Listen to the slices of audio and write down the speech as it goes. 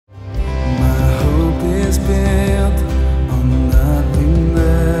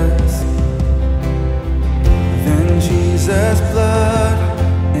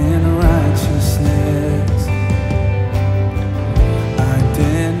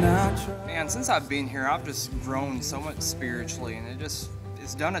Man, since I've been here, I've just grown so much spiritually, and it's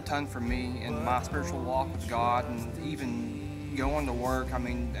done a ton for me in my spiritual walk with God, and even going to work. I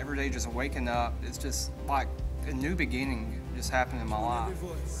mean, every day just waking up, it's just like a new beginning just happened in my life.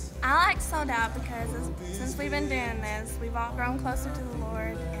 I like Sold Out because since we've been doing this, we've all grown closer to the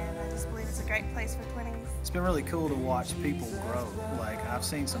Lord, and I just believe it's a great place for 20s. It's been really cool to watch people grow. Like, I've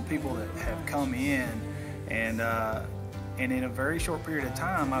seen some people that have come in, and in a very short period of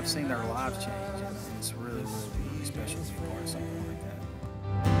time, I've seen their lives change. And it's really, really special to be part of something like that.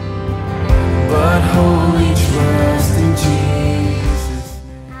 But wholly trust in Jesus.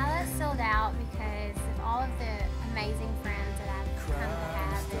 I love Sold Out because of all of the amazing friends that I've come to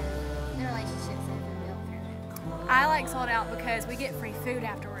have and the relationships that have been built through it. I like Sold Out because we get free food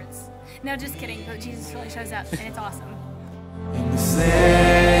afterwards. No, just kidding, but Jesus really shows up and it's awesome. In the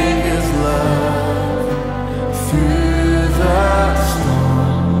Savior's love, through the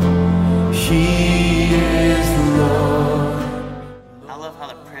storm, He is the Lord. I love how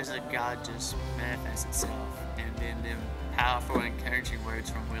the presence of God just manifests itself, and then them powerful, encouraging words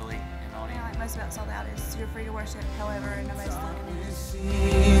from Willie and all. What I like most about Sold Out is you're free to worship however and nobody's looking.